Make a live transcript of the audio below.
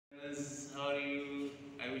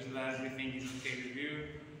alhamdulillah, everything is okay with you.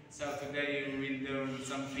 So today we will learn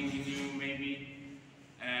something new maybe.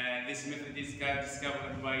 This method is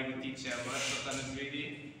discovered by the teacher Sultan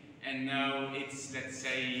Azwidi, and now it's, let's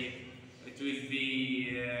say, it will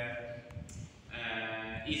be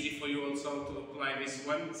easy for you also to apply this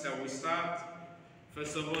one. So we start.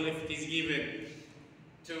 First of all, if it is given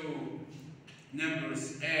two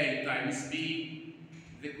numbers A times B,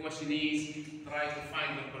 the question is try to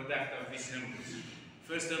find the product of these numbers.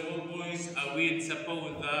 First of all, boys, I will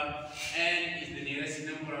suppose that n is the nearest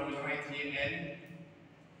number. I will write here n.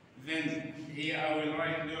 Then here I will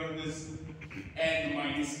write learners n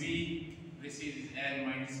minus b. This is n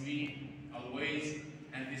minus b always,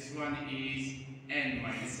 and this one is n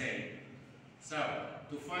minus a. So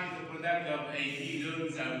to find the product of a b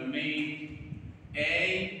learners, I will make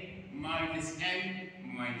a minus n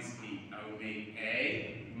minus b. I will make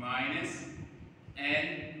a minus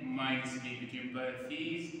n minus b between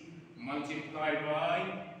parentheses, multiply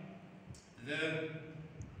by the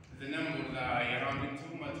number that I rounded to,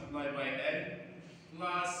 multiply by n,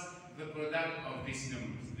 plus the product of these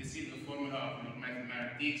numbers. This is the formula of the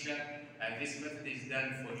mathematics teacher, and this method is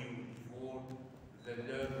done for you, for the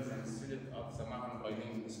learners and students of Samahan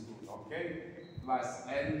Bilingual School. Okay? Plus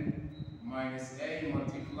n minus a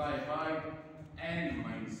multiplied by n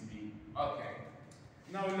minus b. Okay.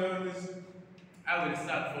 Now learners, I will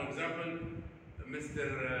start. For example, Mr.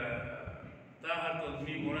 Tahar told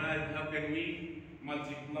me, Murad, how can we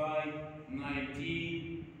multiply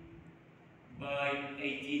 19 by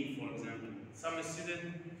 18, for example? Some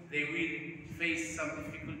students, they will face some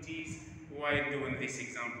difficulties while doing these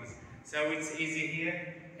examples. So it's easy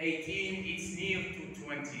here. 18 is near to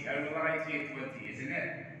 20. I will write here 20, isn't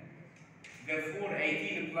it? Therefore,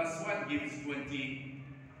 18 plus 1 gives 20.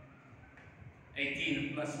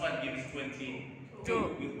 18 plus 1 gives 22.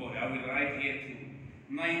 Good boy. I will write here 2.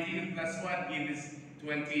 19 plus 1 gives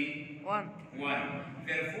 21.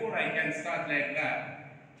 Therefore, I can start like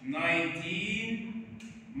that. 19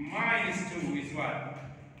 minus 2 is what?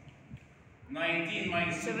 19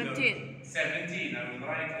 minus 2. 17. 17. I will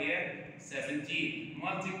write here 17.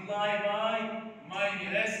 Multiply by my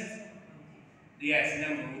nearest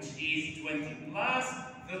number, which is 20, plus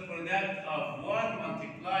the product of 1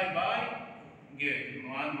 multiplied by, good,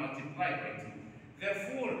 1 multiplied by 2.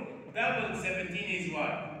 Therefore, double 17 is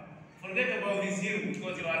what? Forget about this 0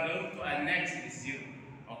 because you are going to annex this 0.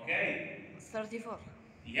 Okay? 34.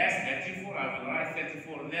 Yes, 34. I will write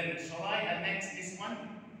 34. Then shall I annex this one?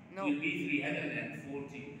 No. It will be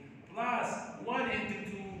 340. Plus 1 into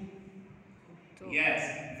 2. 2. Yes.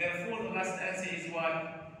 Therefore, the last answer is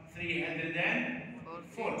what?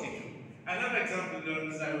 342. Another example,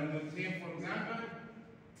 learners, I will do here, for example,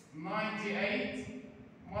 98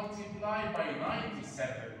 multiplied by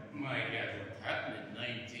 97. My God, what happened?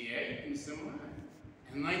 98, Mr. Mohan.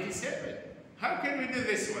 And 97. How can we do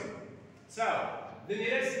this one? So, the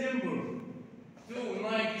nearest number to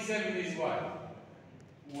 97 is what?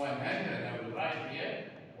 100. I will write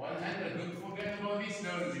here 100. Don't forget about this,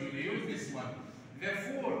 learners. You will use this one.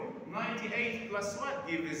 Therefore, 98 plus what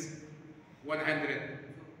gives 100?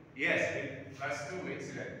 Yes, plus 2,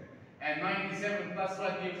 excellent. And 97 plus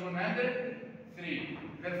what gives 100? 3.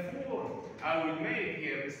 Therefore, I will make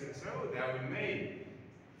here, Mr. Saud, I will make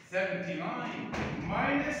 79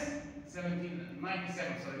 minus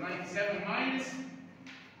 97, sorry, 97 minus,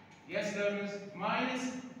 yes, learners, minus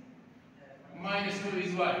 2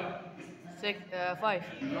 is what? 5.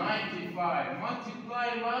 95. Multiply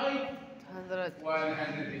by 100.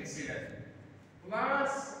 100, excellent.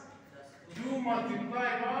 Plus 2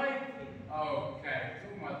 multiplied by, okay,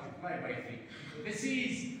 2 multiplied by 3. This is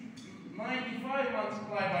 95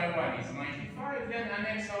 multiplied by 1 is 95, then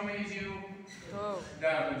annex how many 0? 2.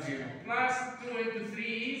 Double 0. Plus 2 into 3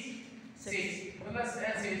 is 6. The last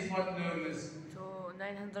answer is what, learners?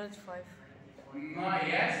 905.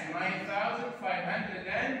 Yes,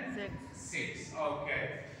 9,506. Okay.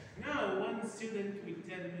 Now, one student will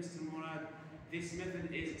tell Mr. Murad, this method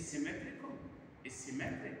is symmetrical. It's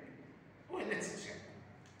symmetric. Well, let's check.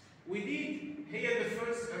 We did here the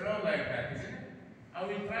first row like that, isn't it? I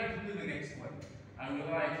will try to do the next one. I will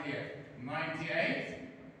write here 98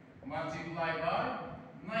 multiplied by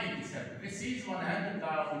 97. This is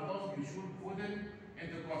 100,000. Those you should put it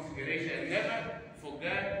into consideration. Never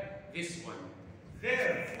forget this one.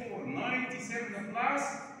 Therefore, 97 plus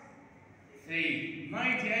 3.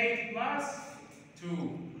 98 plus 2.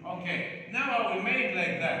 Okay, now I will make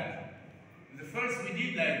like that. The first we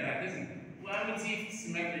did like that, isn't it? Well, I will see if it's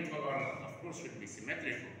symmetrical or not. Of course, it should be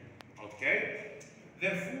symmetrical. Okay?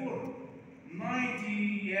 Therefore,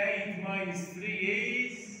 98 minus 3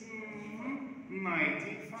 is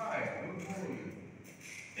 95.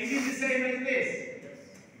 same as this?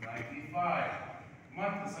 95.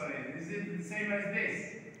 Sorry, is it the same as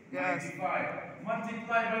this? Yes. 95.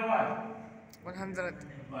 Multiply by what? 100.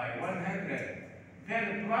 By 100.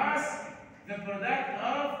 Then plus the product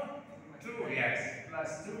of 2. Yes,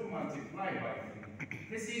 plus 2 multiplied by 3.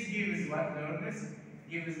 This is gives what, learners?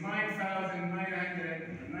 Gives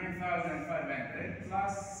 9,500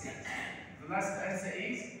 plus 6. The last answer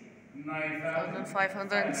is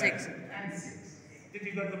 9,506. and 6. Did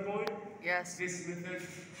you get the point? Yes. This method,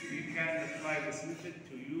 you can apply this method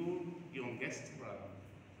to your youngest brother.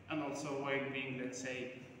 And also while being, let's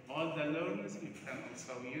say, all the learners, you can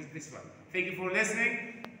also use this one. Thank you for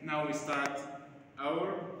listening. Now we start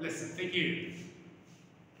our lesson. Thank you.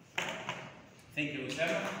 Thank you,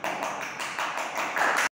 Usama.